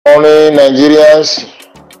Nigerians.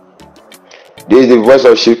 This is the voice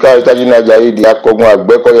of Shika Itajinajayi, the Akogun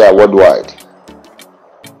Agbekoya worldwide.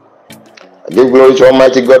 I give glory to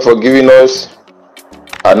Almighty God for giving us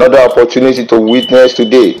another opportunity to witness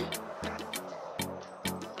today.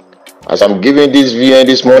 As I'm giving this VN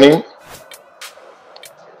this morning,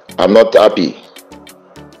 I'm not happy.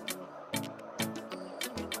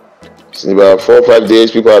 Since about 4 or 5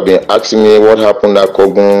 days, people have been asking me what happened at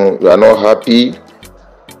Akogun. You are not happy?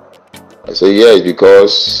 I say yes,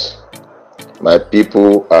 because my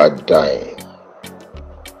people are dying.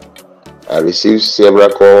 I receive several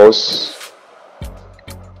calls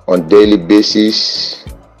on daily basis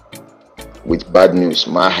with bad news.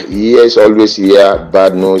 My ears always hear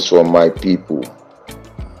bad news from my people.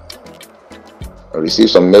 I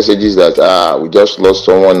receive some messages that we just lost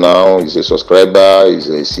someone now. He's a subscriber, he's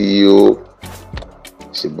a CEO,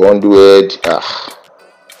 he's a bundle head.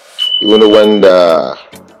 Even though when the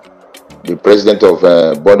president of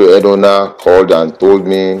bundle head owner called and told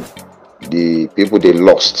me the people they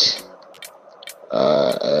lost,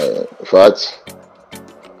 in fact,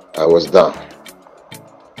 I was down.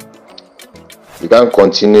 We can't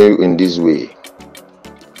continue in this way.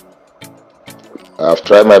 I've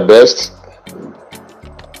tried my best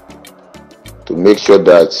to make sure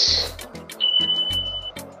that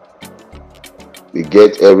we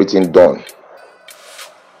get everything done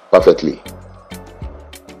perfectly.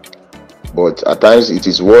 But at times it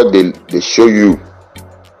is what they show you,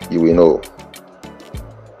 you will know.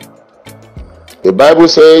 The Bible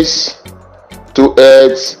says 2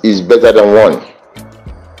 heads is better than one.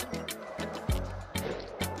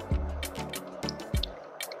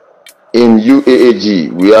 In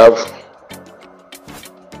UAAG, we have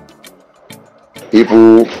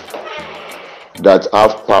people that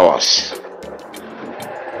have powers.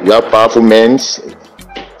 We have powerful men,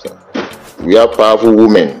 we have powerful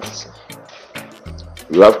women,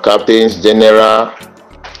 we have captains, general,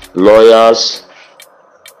 lawyers,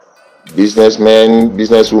 businessmen,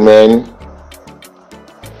 businesswomen.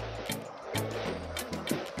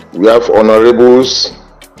 We have honorables.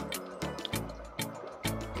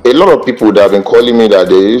 A lot of people that have been calling me that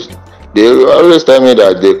they always tell me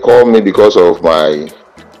that they call me because of my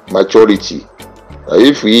maturity.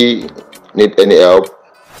 If we need any help,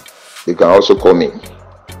 they can also call me.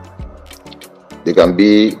 They can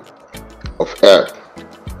be of help.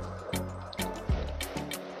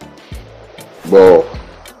 But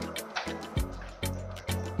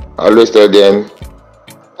I always tell them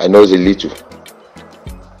I know a little.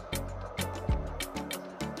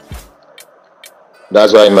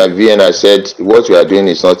 That's why in my VN I said what we are doing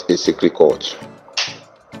is not a secret court.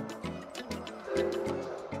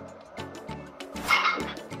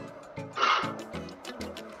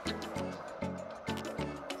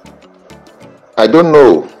 I don't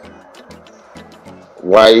know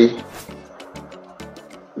why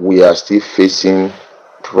we are still facing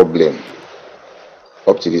problem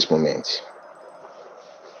up to this moment.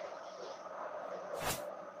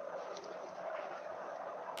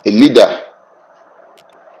 A leader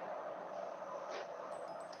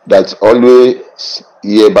that always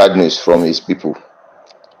hear bad news from his people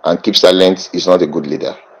and keep silent is not a good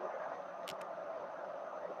leader.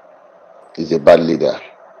 He's a bad leader.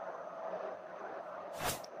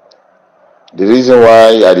 The reason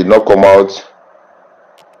why I did not come out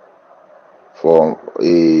for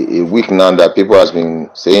a week now that people has been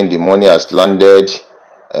saying the money has landed,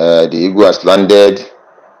 the ego has landed,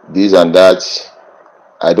 this and that.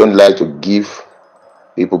 I don't like to give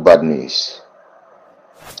people bad news.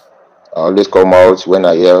 I always come out when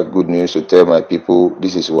I hear good news to tell my people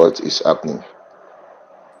this is what is happening.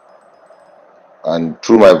 And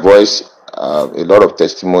through my voice, a lot of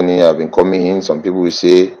testimony have been coming in. Some people will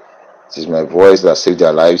say it is my voice that saved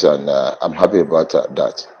their lives, and I'm happy about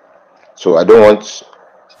that. So I don't want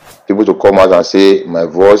people to come out and say my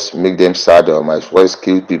voice make them sad or my voice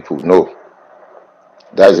kill people. No.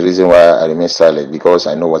 That's the reason why I remain silent, because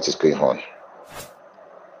I know what is going on.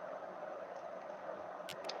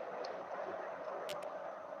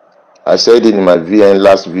 I said it in my VN,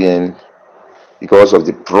 last VN, because of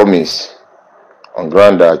the promise on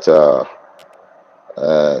ground that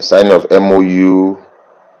signing of MOU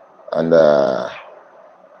and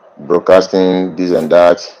broadcasting this and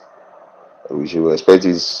that, we should expect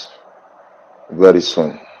it very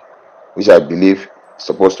soon, which I believe is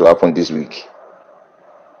supposed to happen this week,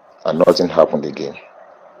 and nothing happened again.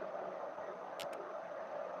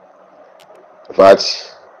 In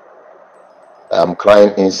fact, I'm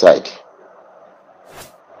crying inside.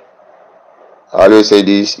 I always say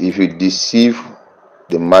this: if you deceive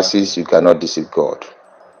the masses, you cannot deceive God.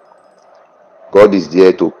 God is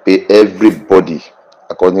there to pay everybody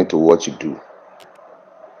according to what you do.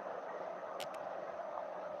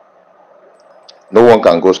 No one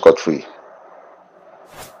can go scot-free.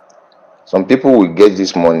 Some people will get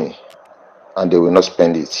this money and they will not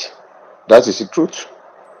spend it. That is the truth.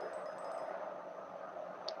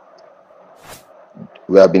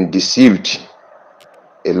 We have been deceived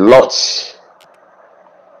a lot.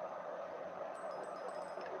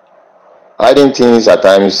 Hiding things at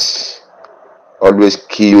times always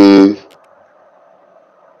kill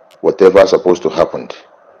whatever is supposed to happen.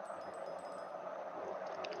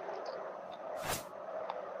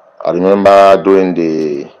 I remember during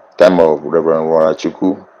the time of Reverend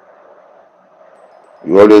Warachuku,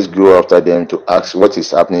 we always go after them to ask what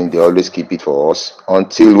is happening. They always keep it for us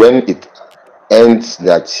until when it ends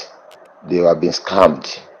that they have been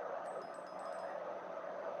scammed.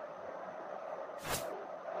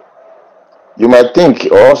 You might think,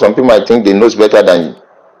 or some people might think they know better than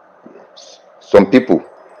some people,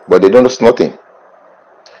 but they don't know nothing.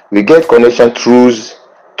 We get connection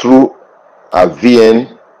through a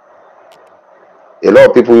VN. A lot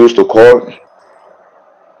of people used to call.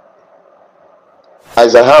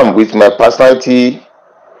 As I am with my personality,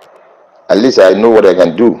 at least I know what I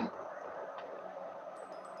can do.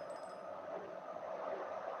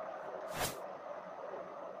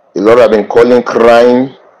 A lot have been calling,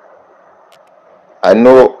 crying. I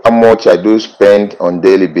know how much I do spend on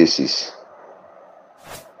daily basis.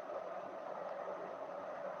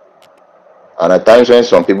 And at times when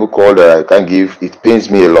some people call that I can't give, it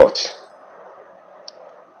pains me a lot.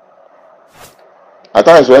 At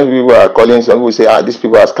times when people are calling, some people say, these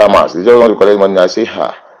people are scammers. They just want to collect money. I say,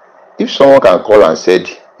 if someone can call and said,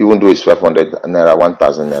 even though it's 500 naira,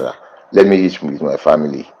 1,000 naira, let me eat with my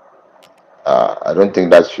family. I don't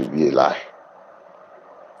think that should be a lie.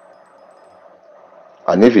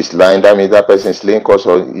 And if it's lying, that means that person is laying cause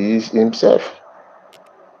on himself.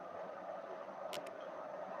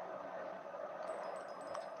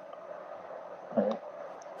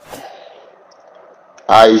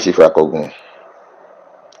 Chief Akogun,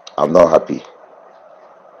 I'm not happy.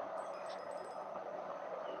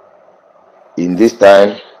 In this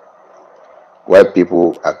time, where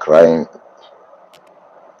people are crying,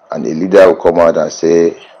 and a leader will come out and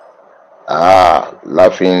say,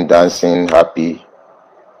 laughing, dancing, happy,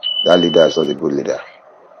 that leader is not a good leader.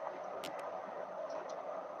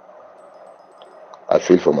 I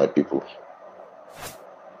feel for my people.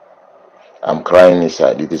 I'm crying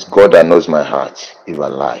inside. It is God that knows my heart if I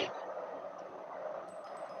lie.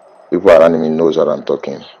 People around me knows what I'm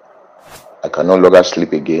talking. I can no longer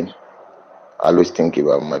sleep again. I always think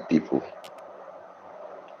about my people.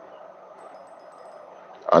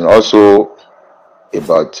 And also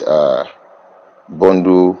about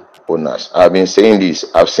bundle owners. I've been saying this.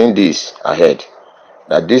 I've seen this ahead.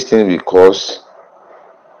 That this thing will cause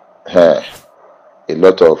a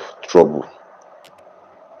lot of trouble.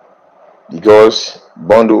 Because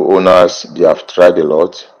bundle owners, they have tried a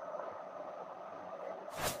lot.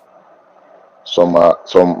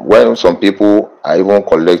 When some people are even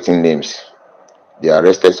collecting names, they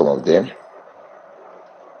arrested some of them.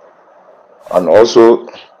 And also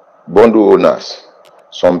bundle owners,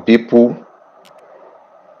 some people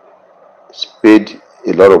paid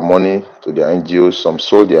a lot of money to their NGOs. Some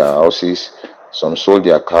sold their houses, some sold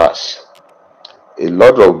their cars. A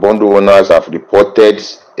lot of bundle owners have reported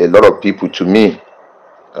a lot of people to me,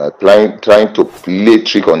 trying to play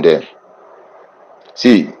trick on them.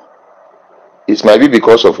 See, it might be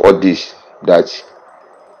because of all this that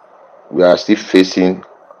we are still facing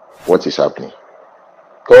what is happening.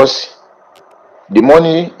 Because the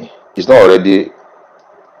money is not already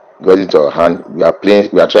got into our hand. We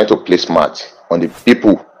are trying to play smart on the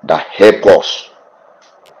people that help us.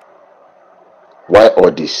 Why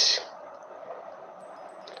all this?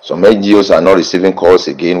 Some NGOs are not receiving calls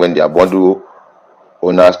again. When their bundle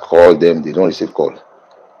owners call them, they don't receive call.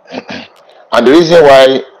 And the reason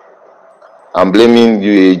why I'm blaming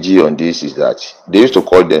UAG on this is that they used to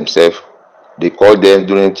call themselves, they called them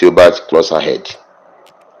during Theobarth closer head.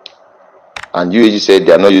 And UAG said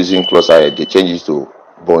they are not using closer head, they changed it to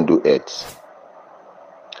bundle heads.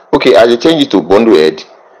 Okay, as they change it to bundle head,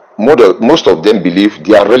 most of them believe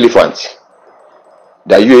they are relevant,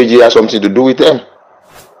 that UAG has something to do with them.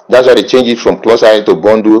 That's why they change it from closer head to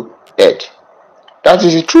bundle head. That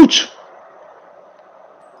is the truth.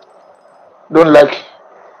 Don't like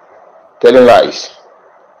telling lies.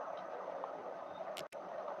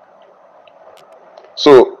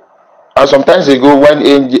 So, and sometimes they go,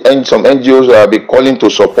 when some NGOs will be calling to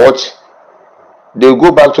support, they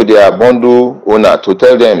go back to their bundle owner to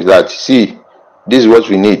tell them that, see, this is what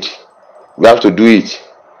we need. we have to do it,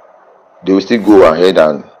 they will still go ahead,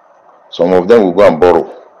 and some of them will go and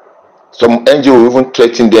borrow. Some NGO will even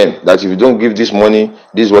threaten them that if you don't give this money,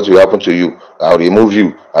 this is what will happen to you. I'll remove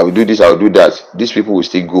you. I will do this, I will do that. These people will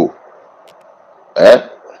still go.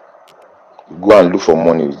 Go and look for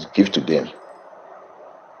money, give to them.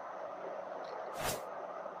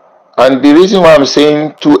 And the reason why I'm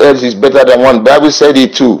saying 2 heads is better than one, Bible said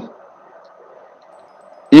it too.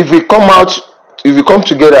 If we come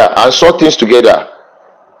together and sort things together,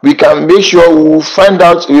 we can make sure we will find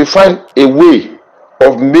a way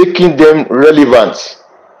of making them relevant.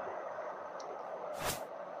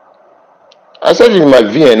 I said in my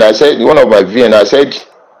VN, one of my VN, I said,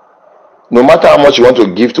 no matter how much you want to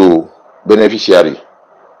give to beneficiary,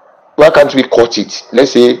 why can't we cut it?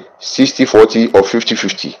 Let's say 60-40 or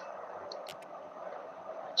 50-50.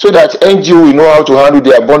 So that NGO will know how to handle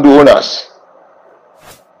their bundle owners.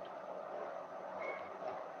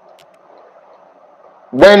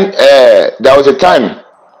 When there was a time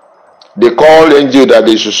they called NGO that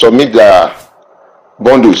they should submit their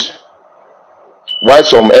bundles, while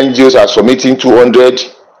some NGOs are submitting 200,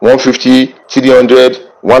 150,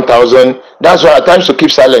 300, 1000. That's why at times to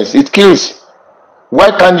keep silence, it kills.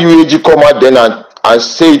 Why can't UAG come out then and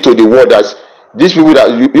say to the world that these people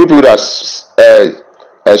that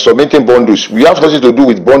submitting bundles, we have nothing to do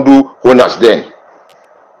with bundle owners then?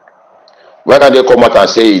 Why can't they come out and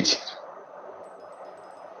say it?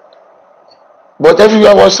 But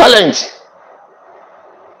everyone was silent.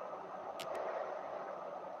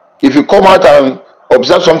 If you come out and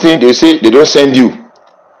observe something, they say they don't send you.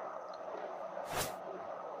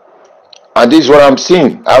 And this is what I'm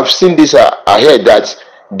seeing. I've seen this ahead, that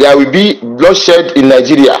there will be bloodshed in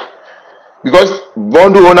Nigeria, because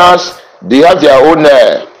bundle owners, they have their own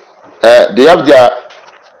they have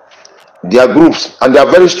their groups, and they are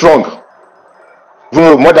very strong.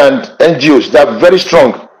 More than NGOs, they are very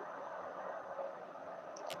strong.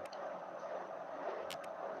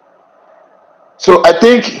 So I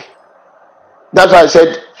think that's why I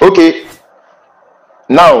said, okay,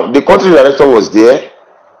 now the country director was there.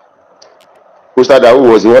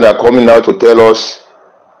 Ustadawu was the one that coming now to tell us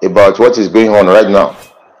about what is going on right now.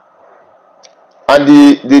 And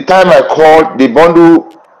the time I called the bundle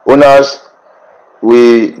owners,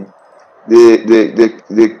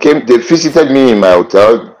 they visited me in my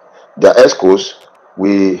hotel, the escorts.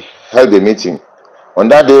 We held a meeting. On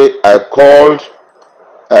that day, I called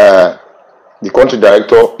the country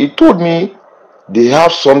director. He told me they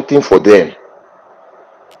have something for them,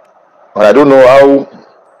 and I don't know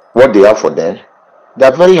what they have for them. They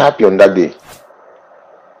are very happy on that day.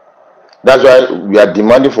 That's why we are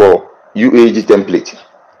demanding for UAG template.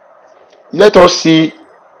 Let us see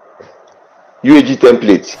UAG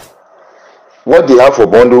template, what they have for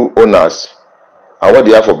bundle owners and what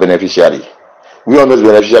they have for beneficiary. We all know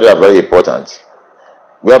beneficiaries are very important,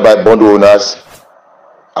 whereby bundle owners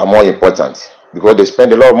are more important because they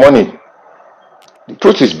spend a lot of money. The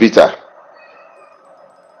truth is bitter.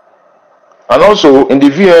 And also in the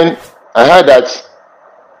VN, I heard that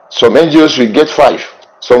some NGOs will get 5,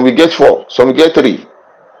 some will get 4, some will get 3.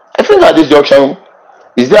 I think at this junction,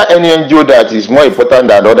 is there any NGO that is more important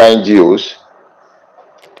than other NGOs?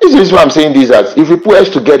 This is why I'm saying this, that if we put us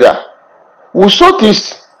together, we'll sort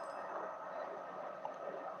this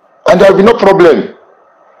and there will be no problem.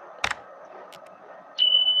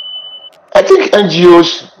 I think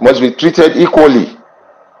NGOs must be treated equally,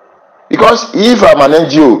 because if I'm an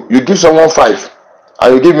NGO, you give someone 5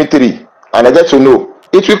 and you give me 3 and I get to know,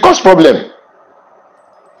 it will cause problem.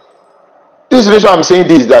 This is the reason I'm saying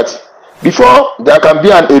this, that before there can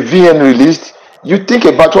be an AVN released, you think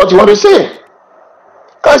about what you want to say.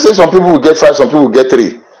 Can't say some people will get 5, some people will get 3,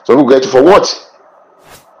 some people will get 2 for what?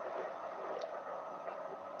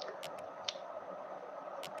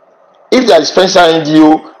 If there is Spencer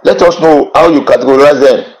NGO, let us know how you categorize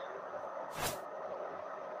them.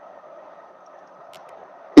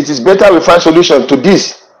 It is better we find solution to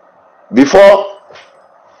this before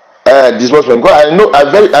disbursement. Because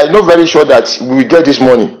I know very sure that we will get this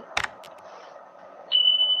money.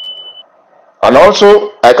 And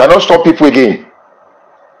also, I cannot stop people again.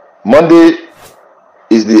 Monday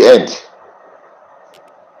is the end.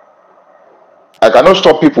 I cannot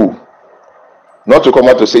stop people not to come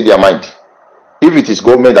out to say their mind. If it is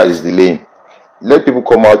government that is delaying, let people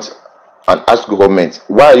come out and ask the government,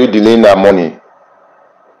 why are you delaying that money?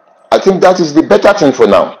 I think that is the better thing for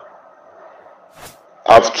now.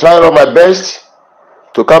 I've tried all my best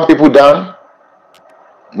to calm people down,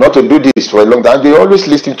 not to do this for a long time. They always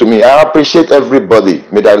listen to me. I appreciate everybody.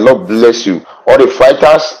 May the Lord bless you. All the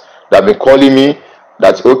fighters that have been calling me,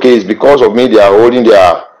 that's okay, it's because of me they are holding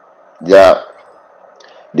their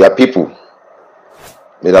their people.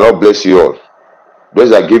 May the Lord bless you all. Those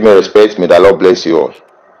that give me respect, may the Lord bless you all.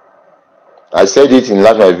 I said it in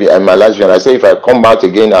my last video. I said if I come out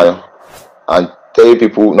again and tell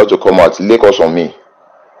people not to come out, lay curse on me.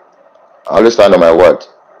 I always stand on my word.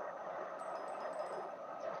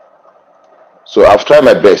 So I've tried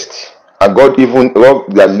my best. And God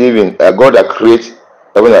that living, God that creates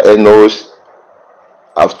heaven and earth knows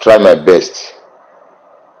I've tried my best.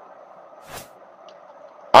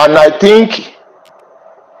 And I think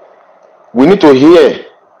we need to hear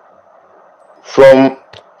from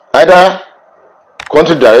either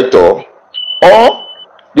country director or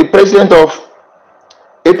the president of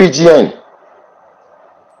APGN.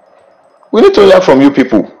 We need to hear from you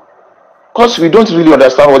people, because we don't really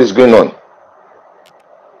understand what is going on.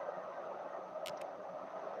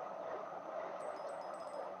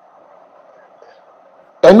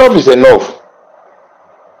 Enough is enough.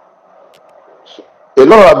 A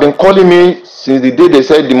lot have been calling me since the day they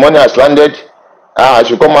said the money has landed. I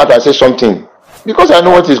should come out and say something, because I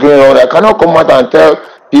know what is going on. I cannot come out and tell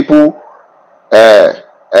people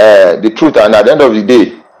the truth, and at the end of the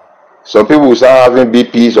day, some people will start having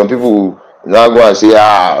BP. Some people will now go and say,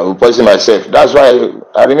 I'm poisoning myself. That's why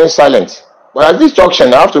I remain silent. But at this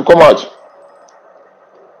junction, I have to come out.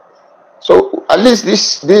 So at least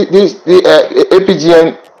the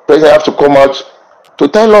APGN president have to come out to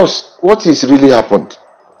tell us what is really happened.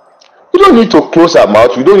 We don't need to close our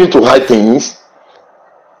mouth. We don't need to hide things.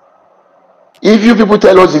 If you people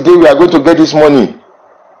tell us the day we are going to get this money,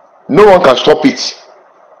 no one can stop it.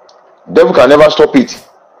 Devil can never stop it.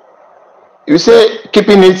 You say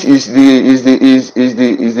keeping it is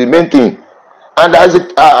the main thing, and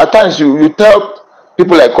at times you tell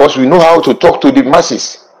people like us, we know how to talk to the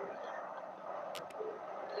masses.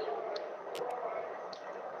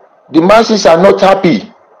 The masses are not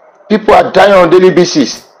happy. People are dying on a daily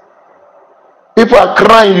basis. People are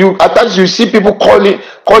crying. At times you see people calling,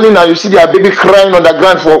 and you see their baby crying on the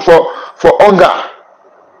ground for hunger.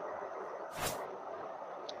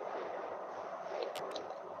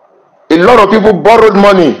 A lot of people borrowed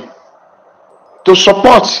money to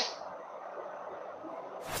support.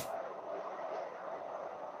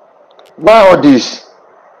 Why all this?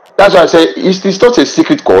 That's why I say it's not a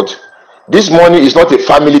secret court. This money is not a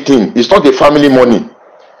family thing. It's not a family money.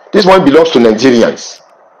 This money belongs to Nigerians.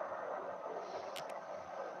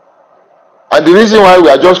 And the reason why we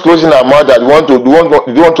are just closing our mouth that we want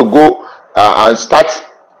to go and start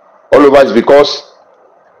all over is because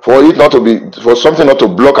for something not to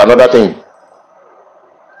block another thing.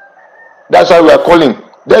 That's why we are calling.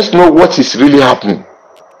 Let's know what is really happening.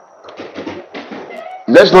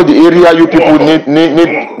 Let's know the area you people need.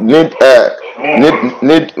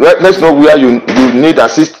 Let's know where you need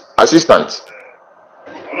assistance.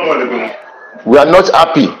 We are not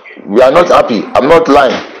happy. We are not happy. I'm not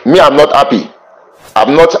lying. Me, I'm not happy.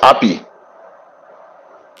 I'm not happy.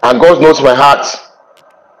 And God knows my heart.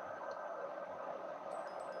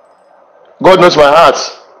 God knows my heart.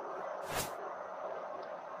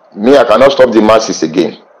 Me, I cannot stop the masses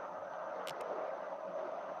again.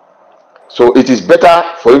 So it is better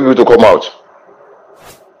for you to come out.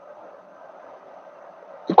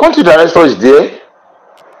 The country director is there.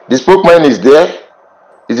 The spokesman is there.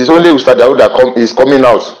 It is only Ustad Dawood that is coming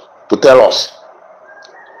out to tell us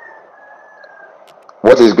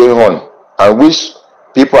what is going on, and which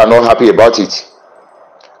people are not happy about it.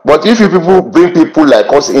 But if you people bring people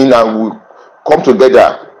like us in and we come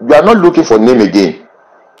together, we are not looking for name again.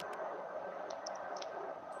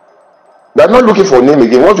 We are not looking for name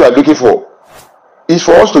again. What we are looking for is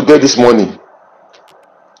for us to get this money.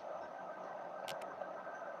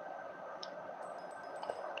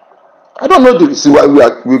 I don't know the reason why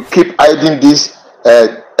we keep hiding these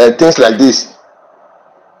things like this.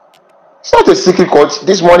 It's not a secret court.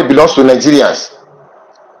 This money belongs to Nigerians.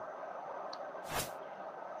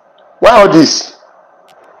 Why all this?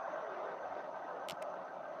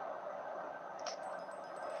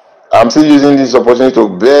 I'm still using this opportunity to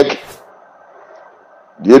beg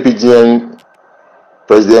the APGN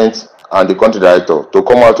president and the country director to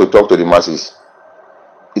come out to talk to the masses.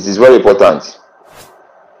 It is very important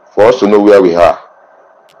for us to know where we are.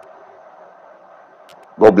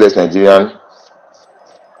 God bless Nigerian.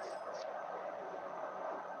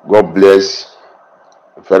 God bless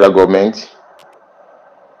the federal government.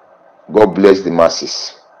 God bless the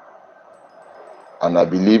masses. And I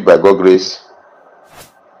believe by God's grace,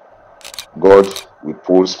 God will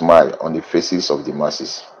put a smile on the faces of the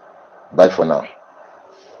masses. Bye for now.